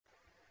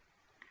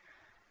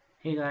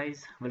Hey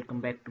guys, welcome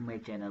back to my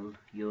channel,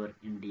 your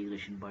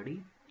integration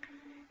buddy.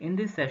 In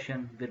this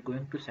session, we're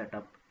going to set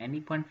up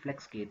Anypoint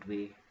Flex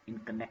Gateway in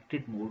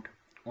connected mode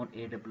on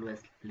AWS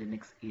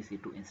Linux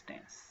EC2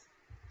 Instance.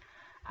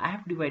 I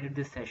have divided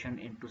this session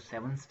into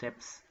 7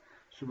 steps,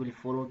 so we'll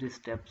follow these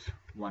steps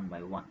one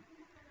by one.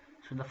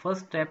 So in the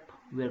first step,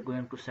 we are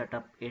going to set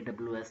up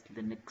AWS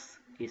Linux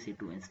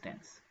EC2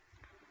 Instance.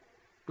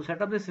 To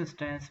set up this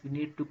instance, we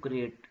need to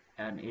create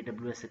an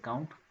AWS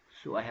account.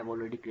 So I have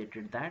already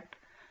created that.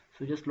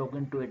 So just log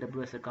into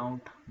AWS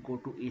account, go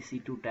to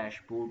EC2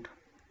 dashboard,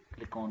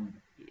 click on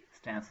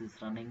instances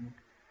running.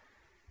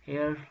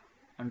 Here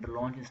under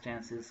launch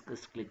instances,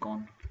 just click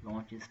on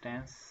launch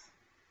instance.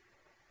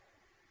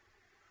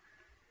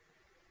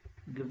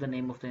 Give the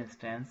name of the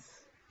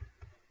instance.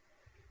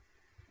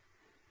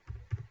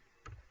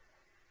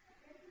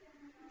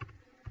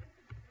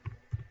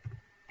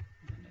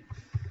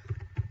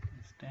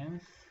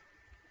 Instance.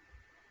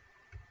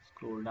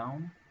 Scroll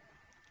down.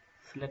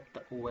 Select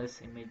the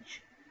OS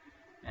image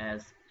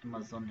as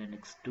Amazon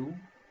Linux 2,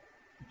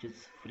 which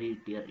is free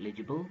tier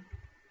eligible.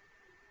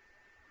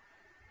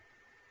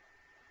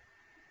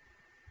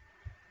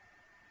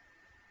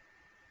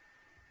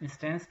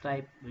 Instance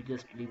type, we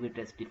just leave it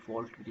as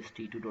default, which is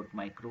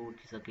t2.micro,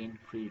 which is again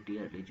free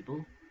tier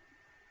eligible.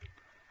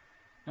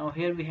 Now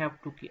here we have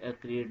to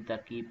create the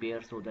key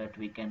pair so that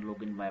we can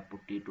log in via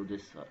putty to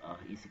this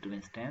EC2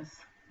 instance.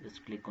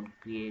 Just click on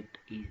create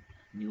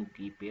new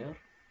key pair.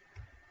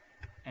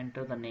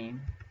 Enter the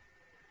name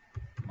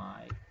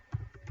my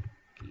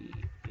key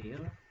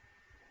pair.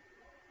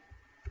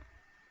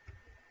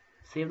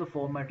 Save the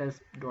format as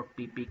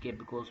 .ppk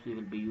because we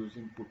will be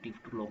using putty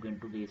to log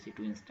into the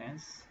EC2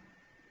 instance.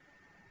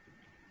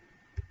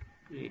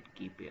 Create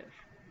key pair.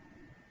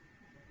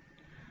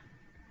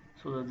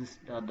 So this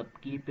the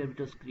key pair which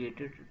was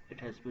created,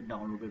 it has been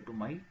downloaded to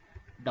my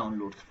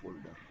downloads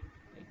folder.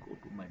 I go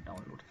to my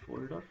downloads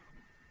folder.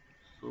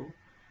 So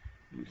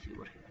you see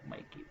over here my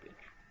key pair.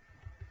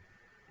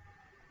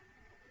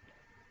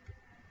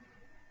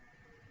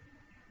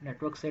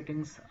 Network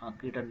settings,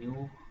 create a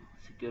new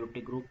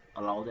security group,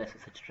 allow the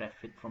SSH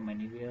traffic from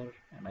anywhere,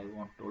 and I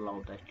want to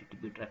allow the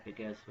HTTP traffic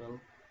as well.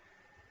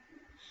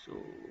 So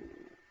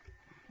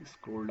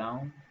scroll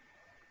down.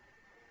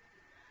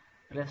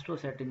 Rest of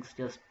settings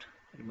just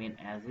remain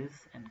as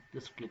is and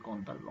just click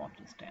on the launch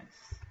instance.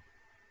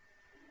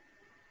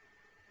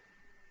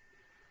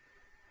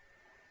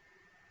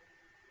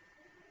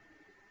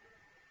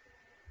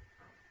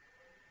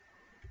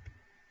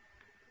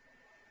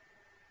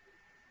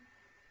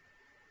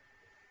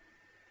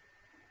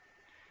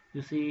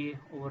 You see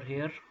over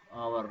here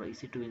our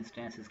EC2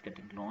 instance is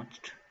getting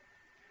launched.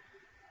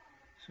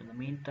 So in the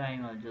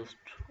meantime, I'll just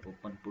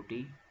open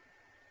putty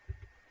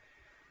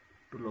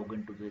to log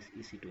into this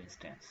EC2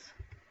 instance.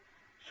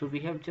 So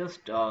we have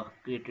just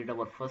completed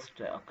our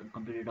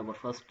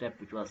first step,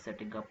 which was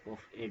setting up of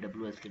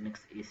AWS Linux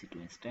EC2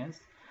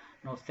 instance.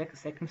 Now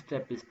second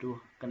step is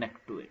to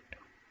connect to it.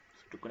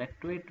 So to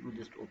connect to it, we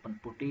just open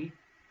putty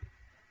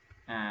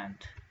and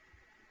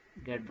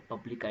get the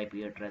public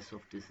IP address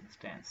of this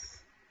instance.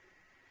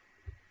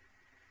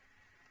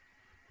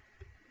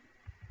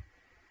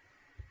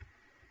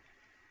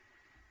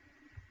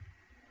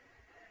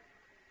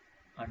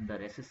 Under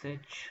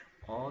SSH,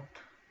 auth,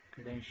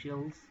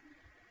 credentials,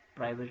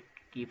 private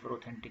key for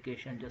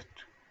authentication, just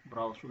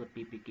browse to the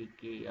PPK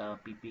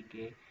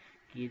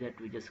key that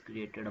we just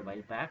created a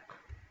while back.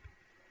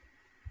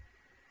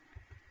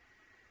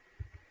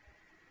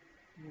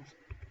 Just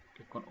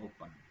click on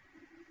open.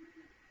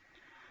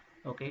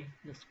 Okay,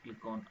 just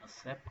click on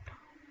accept.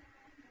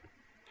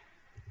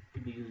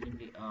 We'll be using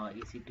the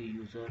EC2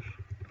 user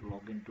to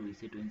log into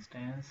EC2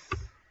 instance.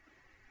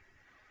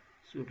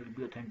 So it will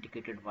be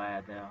authenticated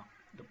via the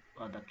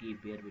key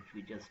pair which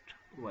we just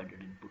provided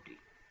in putty.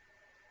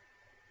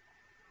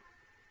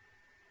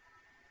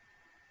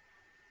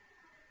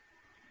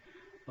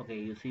 Okay,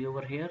 you see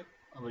over here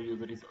our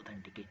user is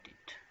authenticated.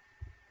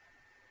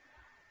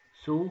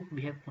 So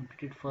we have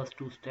completed first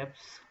two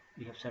steps.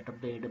 We have set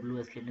up the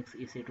AWS Linux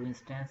EC2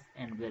 instance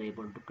and we are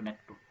able to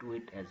connect to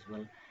it as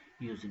well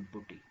using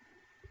putty.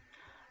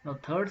 Now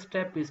third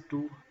step is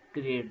to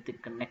create the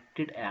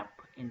connected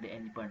app in the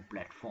Anypoint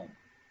platform.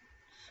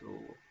 So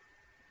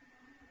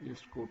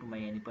just go to my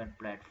Anypoint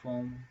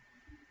platform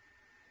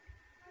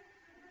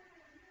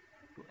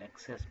to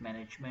access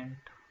management.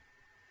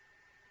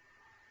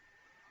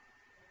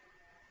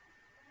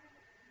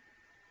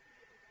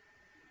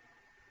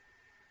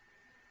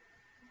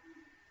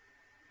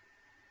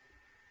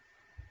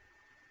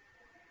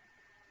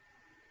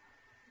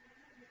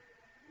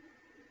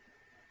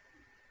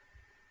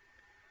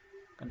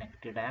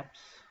 Connected apps.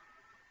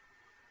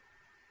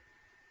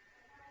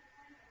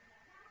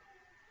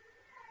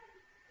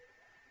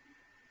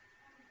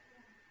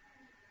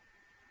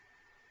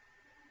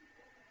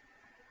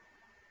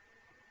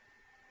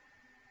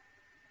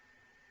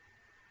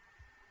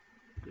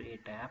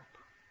 Create app.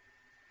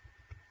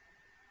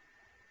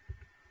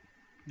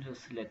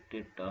 Just select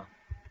it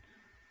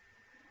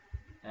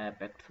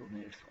app acts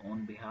on its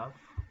own behalf.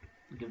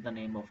 give the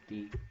name of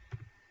the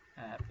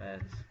app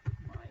as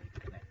my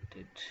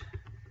connected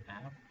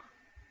app.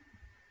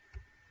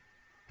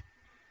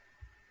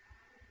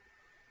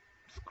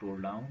 Scroll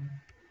down,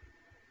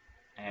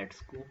 add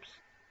scopes.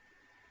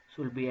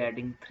 So we'll be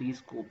adding 3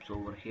 scopes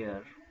over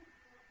here: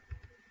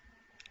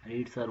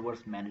 read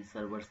servers, manage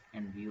servers,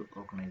 and view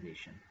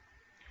organization.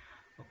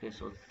 Okay,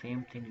 so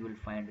same thing you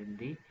will find in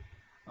the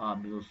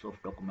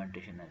Microsoft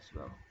documentation as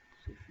well.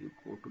 So if you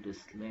go to this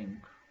link,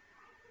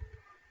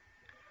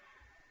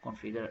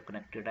 configure a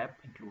connected app,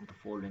 include the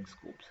following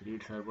scopes: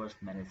 read servers,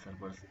 manage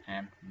servers,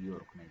 and view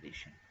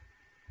organization.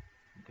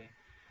 Okay,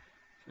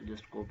 so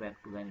just go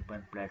back to the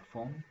Anypoint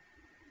platform,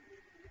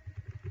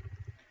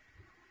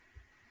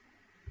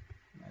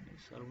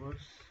 manage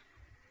servers,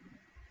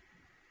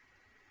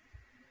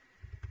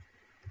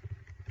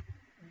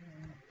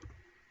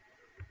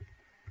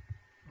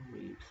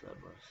 read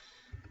servers,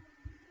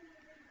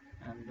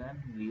 and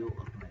then view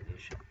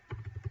organization.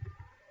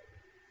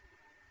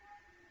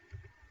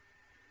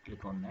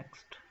 Click on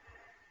next,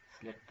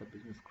 select the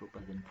business group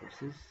as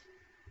Infosys.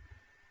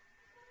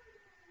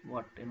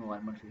 What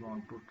environments you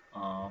want to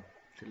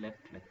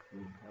select, like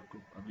we have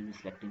to be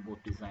selecting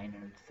both design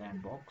and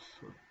sandbox.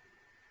 So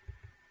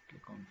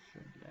click on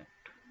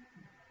select,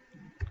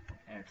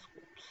 add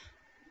scopes.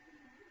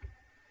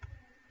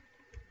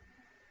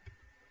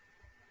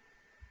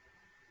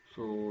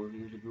 So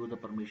we review the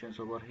permissions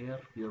over here: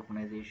 view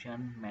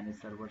organization,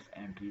 manage servers,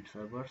 and read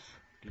servers.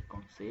 Click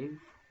on save.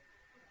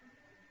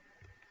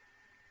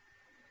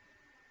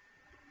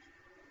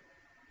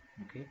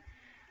 Okay,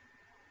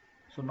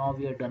 so now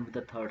we are done with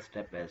the third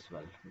step as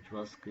well, which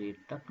was create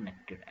the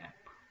connected app.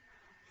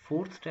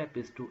 Fourth step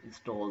is to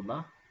install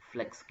the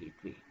Flex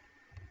Gateway.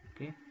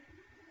 Okay,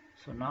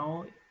 so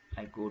now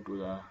I go to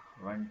the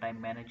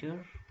runtime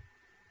manager,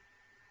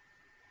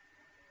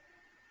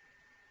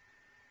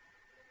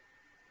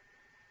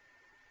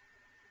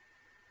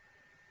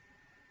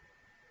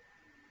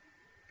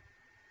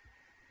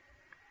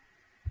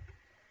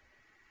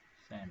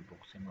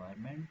 sandbox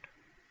environment,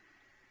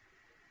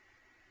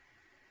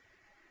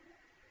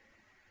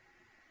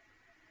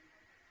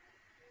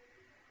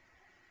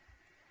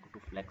 go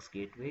to Flex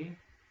Gateway,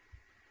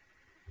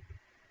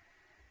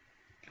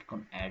 click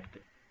on add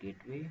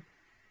gateway,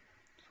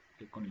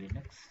 click on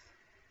Linux,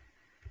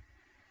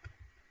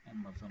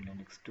 Amazon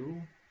Linux 2.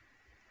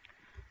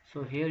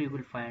 So here you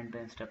will find the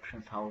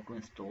instructions how to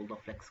install the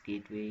Flex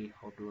Gateway,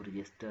 how to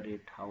register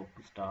it, how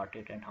to start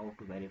it, and how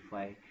to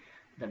verify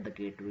that the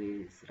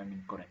gateway is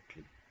running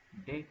correctly.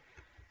 Okay,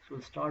 so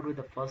we'll start with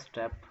the first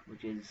step,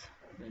 which is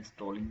the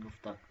installing of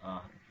the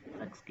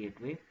Flex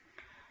Gateway.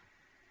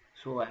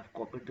 So I have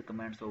copied the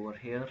commands over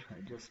here.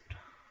 I just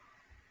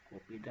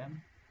copy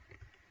them,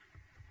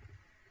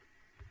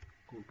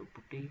 go to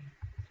putty,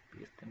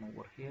 paste them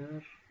over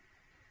here.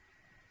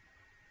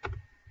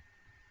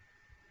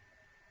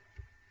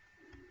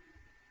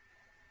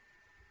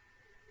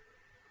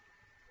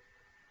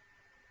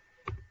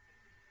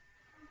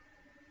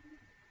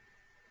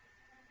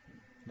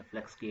 The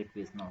Flex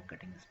Gateway is now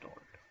getting installed.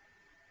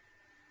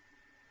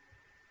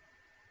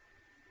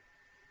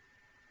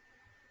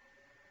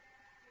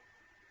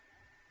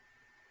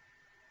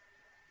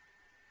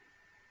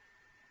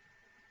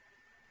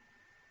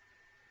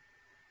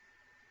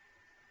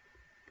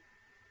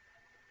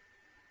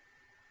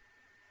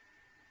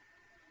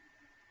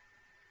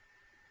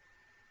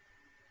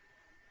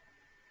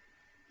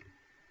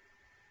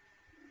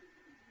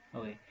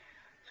 Okay,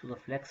 so the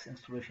Flex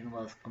installation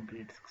was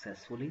completed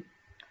successfully.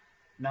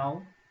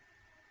 Now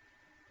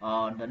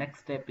the next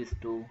step is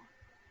to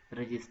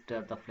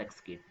register the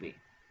Flex Gateway.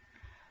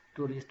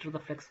 To register the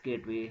Flex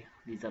Gateway,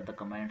 these are the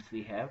commands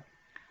we have.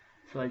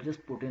 So I'll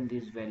just put in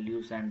these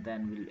values and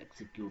then we'll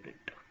execute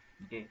it.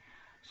 Okay,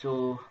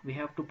 so we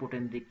have to put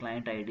in the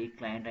client ID.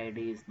 Client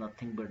ID is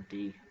nothing but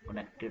the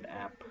connected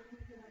app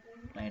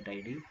client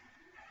ID.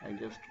 I'll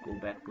just go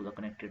back to the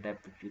connected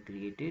app which we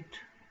created.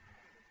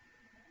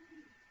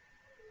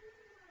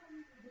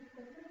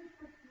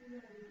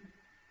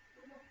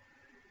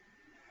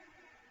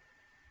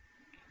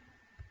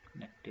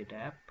 Connected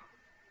app.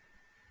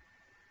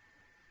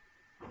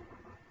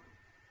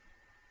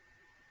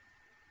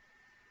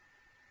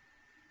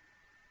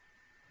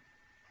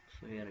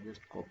 So here I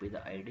just copy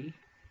the ID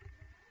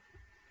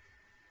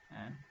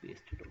and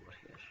paste it over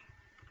here.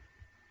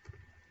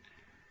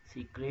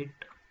 Secret,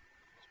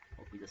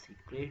 copy the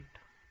secret.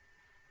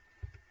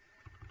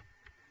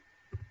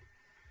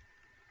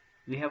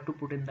 We have to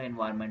put in the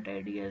environment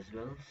ID as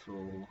well, so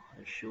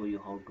I'll show you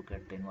how to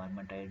get the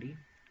environment ID.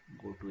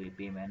 Go to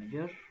API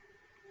manager,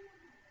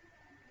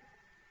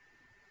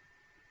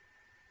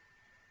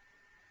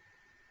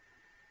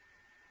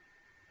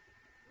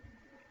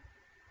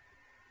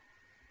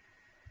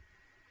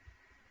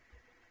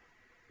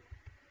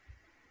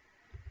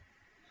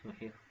 so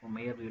here from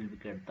here we will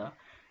get the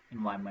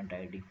environment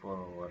ID for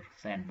our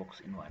sandbox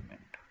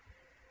environment.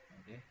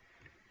 Okay,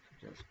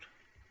 so just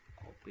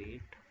copy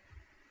it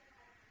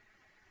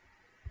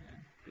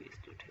and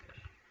paste it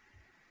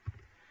here.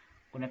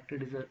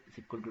 Connected is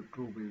equal to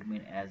true will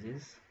remain as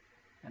is.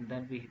 and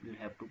then we will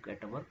have to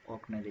get our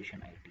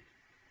organization ID.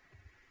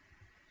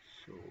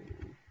 So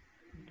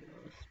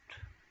just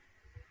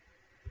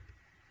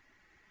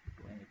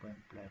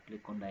to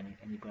click on the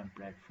Anypoint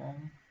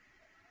platform.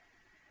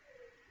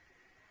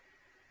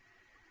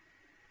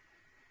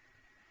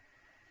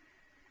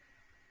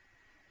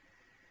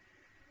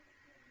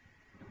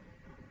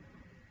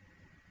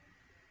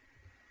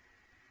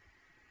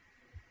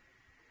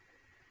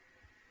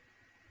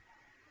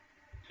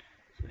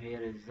 So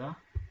here is the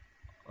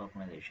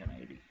organization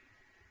ID.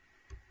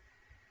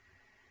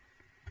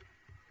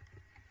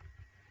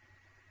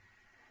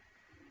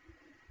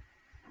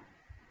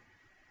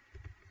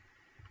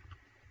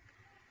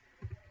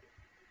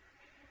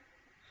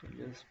 So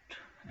just,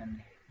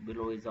 and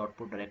below is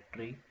output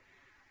directory.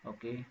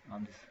 Okay,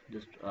 on this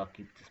just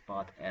keep this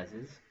path as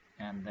is,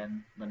 and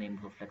then the name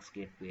of the Flex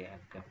Gateway, I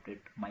have kept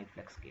it my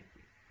Flex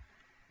Gateway.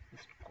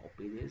 Just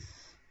copy this,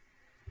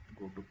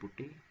 go to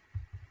putty,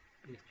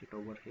 paste it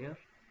over here,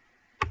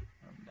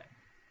 and then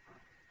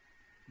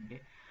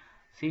okay,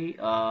 see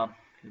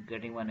you're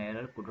getting one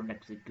error, couldn't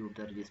execute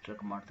the register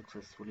command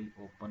successfully.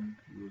 Open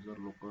user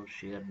local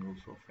share news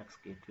of Flex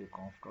Gateway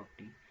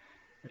conf.t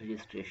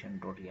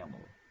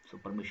registration.yaml. So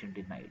permission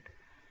denied.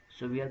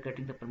 So we are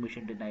getting the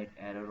permission denied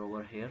error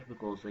over here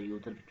because the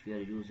user which we are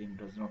using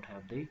does not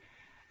have the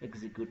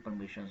execute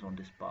permissions on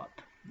this path.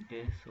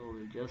 Okay, so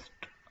we'll just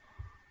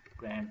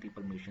grant the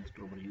permissions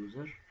to our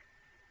user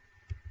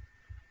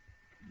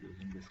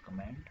using this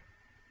command.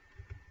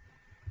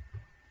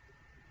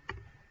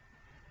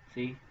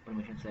 See,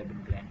 permissions have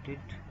been granted.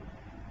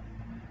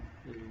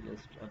 We'll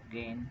just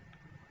again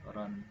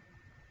run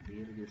the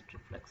register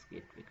Flex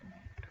Gateway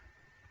command.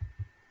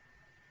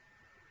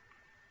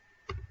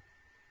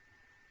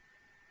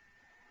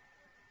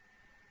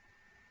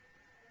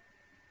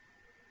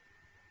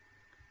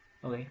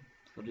 Okay,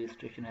 so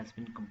registration has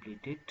been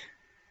completed.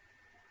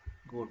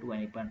 Go to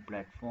Anypoint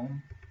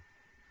platform,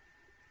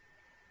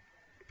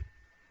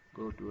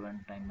 go to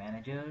runtime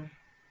manager,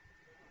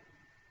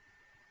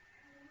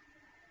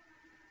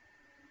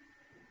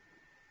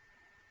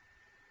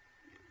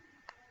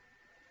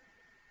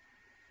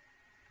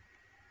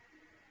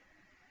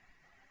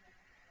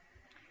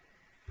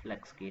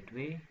 Flex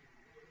Gateway.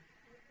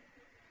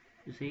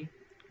 You see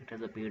it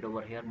has appeared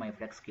over here my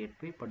Flex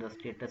Gateway, but the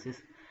status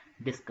is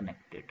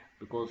disconnected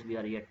because we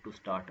are yet to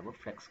start our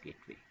Flex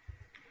Gateway.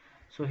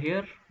 So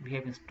here we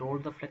have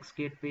installed the Flex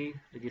Gateway,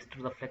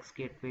 register the Flex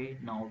Gateway.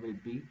 Now we'll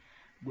be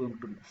going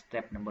to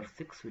step number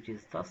 6, which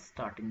is thus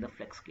starting the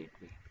Flex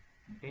Gateway.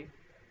 Okay,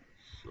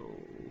 so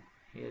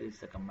here is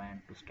the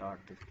command to start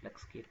this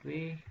Flex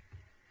Gateway.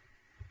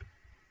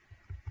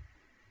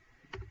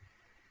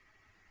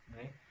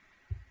 Okay,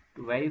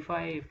 to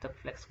verify if the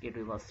Flex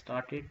Gateway was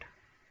started,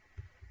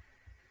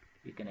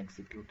 we can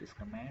execute this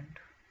command.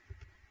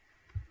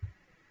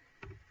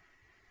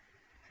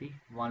 See,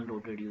 one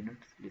loaded unit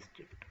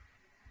listed.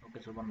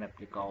 Okay, so one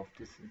replica of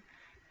this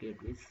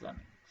gateway is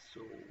running. So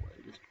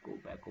I'll just go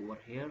back over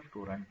here to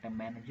runtime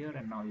manager,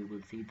 and now you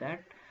will see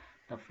that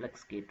the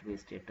Flex Gateway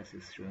status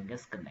is showing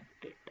as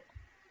connected.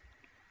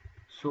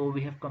 So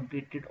we have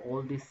completed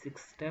all these 6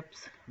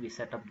 steps. We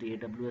set up the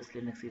AWS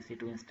Linux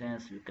EC2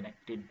 instance, we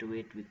connected to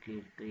it, we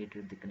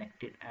created the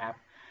connected app,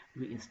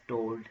 we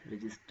installed,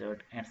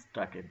 registered, and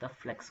started the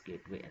Flex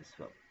Gateway as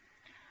well.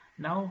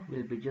 Now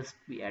we'll just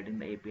be adding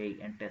the API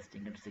and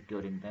testing and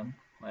securing them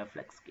via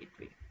Flex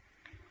Gateway.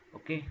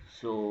 Okay,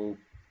 so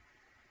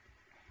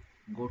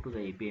go to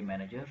the API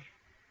manager,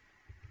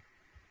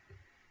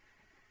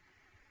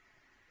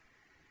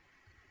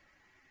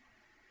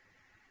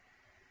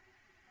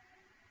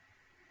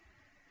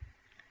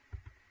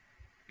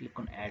 click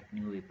on add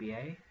new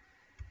API.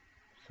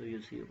 So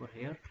you see over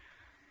here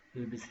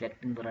we will be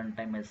selecting the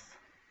runtime as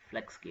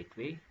Flex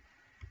Gateway.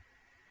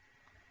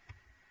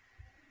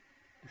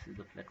 This is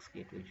the Flex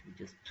Gateway which we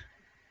just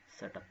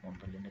set up on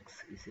the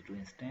Linux EC2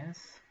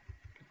 instance.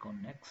 Click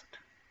on next,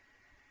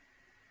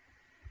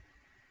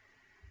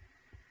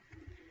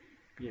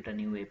 create a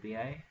new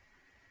API,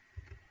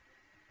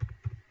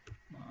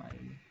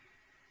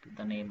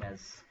 the name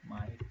as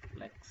my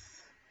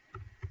Flex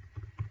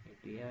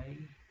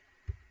API,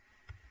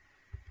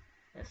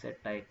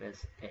 asset type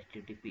as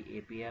HTTP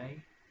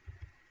API.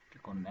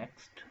 Click on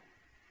next.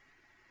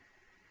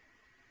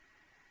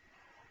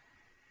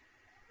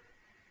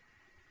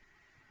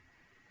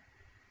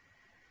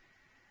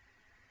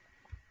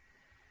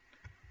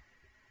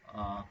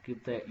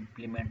 Keep the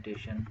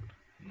implementation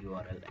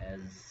URL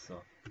as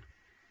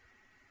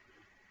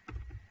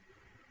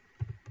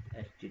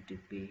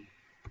http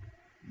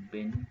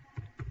bin.org.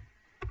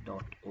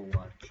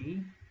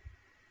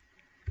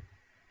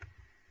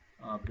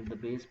 Give the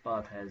base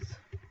path as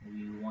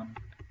v1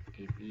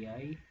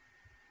 API.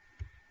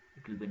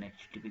 It will be an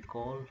HTTP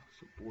call.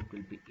 Support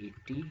will be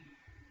 80.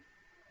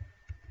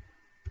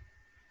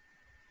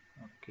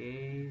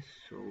 Okay,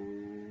 so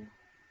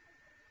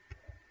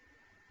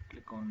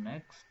click on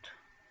next.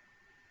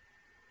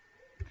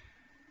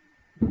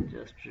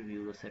 Just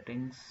review the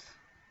settings.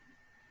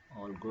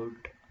 All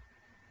good.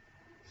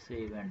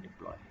 Save and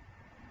deploy.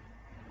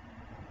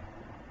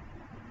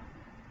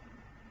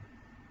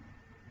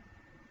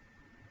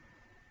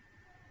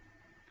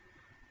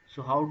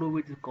 So how do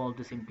we call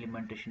this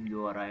implementation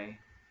URI?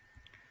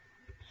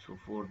 So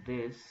for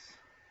this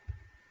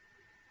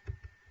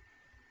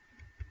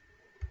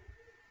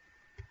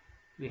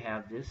we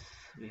have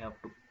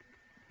to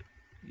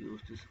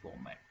use this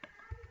format.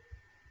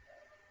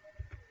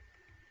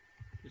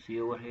 You see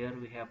over here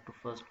we have to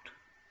first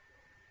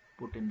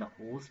put in the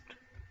host,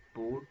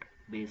 port,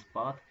 base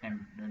path,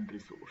 and then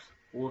resource.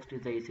 Host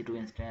is the EC2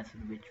 instance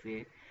in which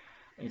we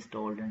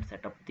installed and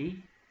set up the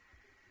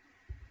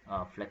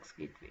Flex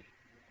Gateway.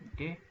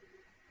 Okay,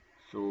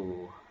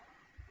 so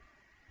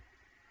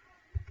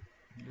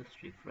just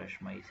refresh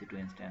my EC2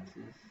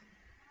 instances.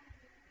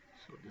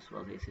 So this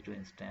was the EC2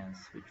 instance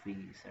which we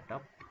set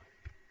up.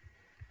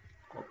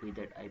 Copy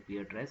that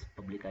IP address,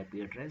 public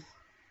IP address.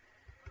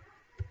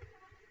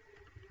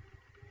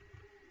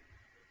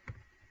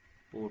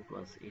 Port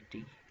was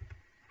 80.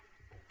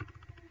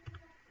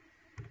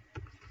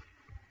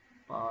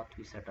 Path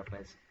we set up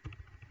as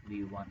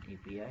v1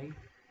 API,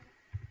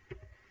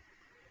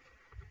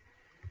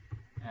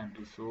 and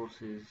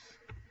resources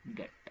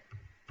get.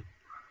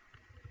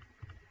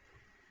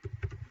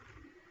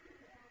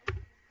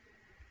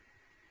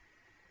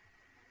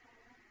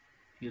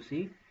 You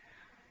see,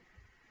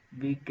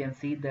 we can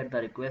see that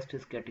the request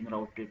is getting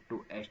routed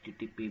to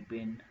http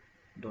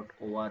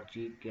bin.org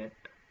get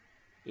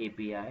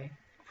API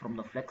from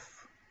the Flex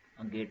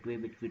gateway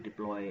which we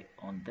deploy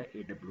on the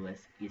AWS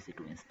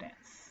EC2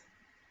 instance.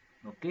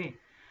 Okay,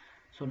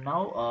 so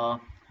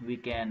now we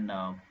can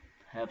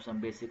have some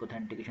basic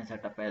authentication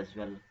setup as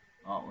well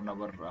on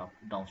our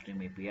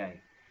downstream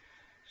API.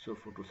 So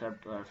to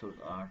set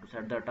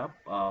that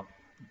up,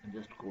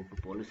 just go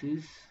to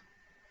policies,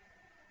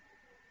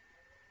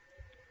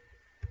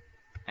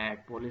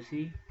 add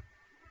policy,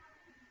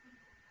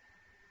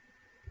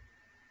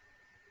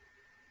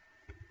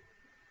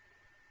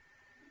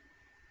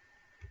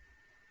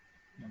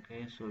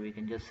 okay, so we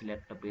can just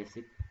select a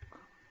basic.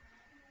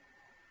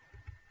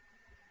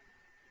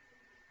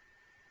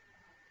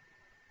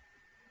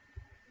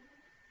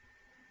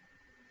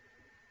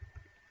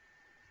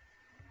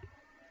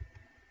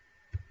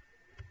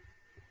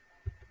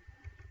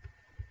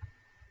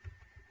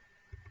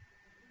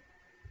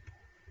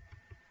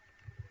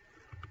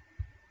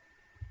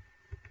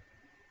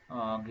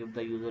 Give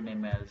the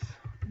username as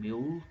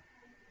mule,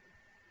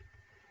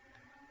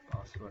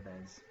 password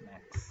as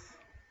max,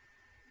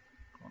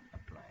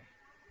 apply.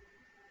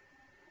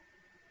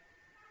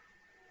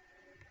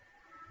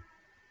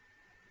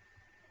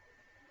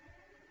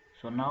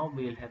 So now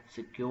we will have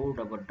secured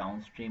our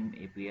downstream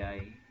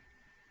API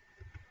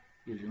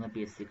using a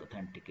basic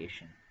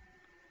authentication.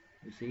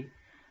 You see,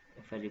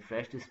 if I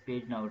refresh this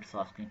page, now it's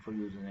asking for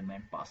username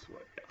and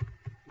password.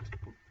 Just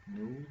put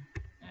mule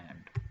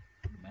and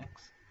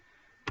max.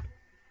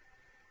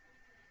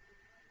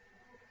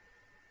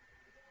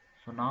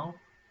 So now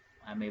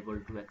I'm able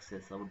to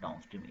access our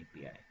downstream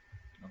API.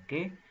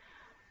 Okay,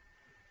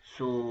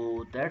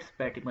 so that's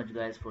pretty much,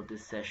 guys, for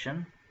this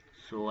session.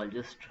 So I'll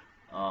just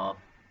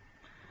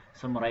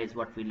summarize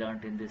what we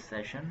learned in this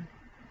session.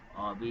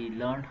 We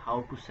learned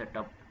how to set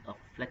up a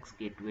Flex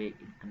Gateway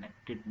in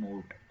connected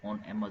mode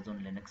on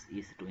Amazon Linux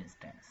EC2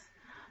 instance.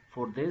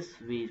 For this,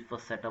 we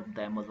first set up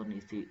the Amazon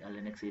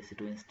Linux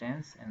EC2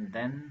 instance, and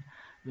then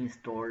we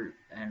installed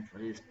and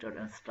registered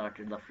and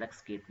started the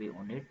Flex Gateway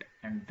on it,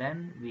 and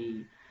then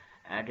we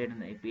added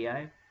an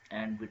API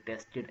and we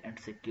tested and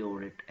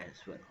secured it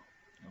as well,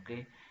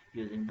 okay,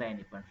 using the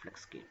Anypoint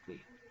Flex Gateway.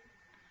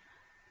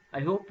 I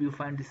hope you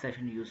find this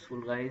session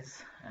useful,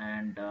 guys,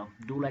 and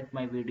do like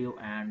my video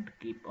and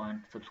keep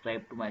on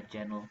subscribe to my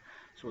channel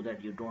so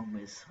that you don't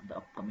miss the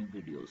upcoming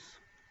videos.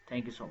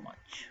 Thank you so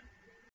much.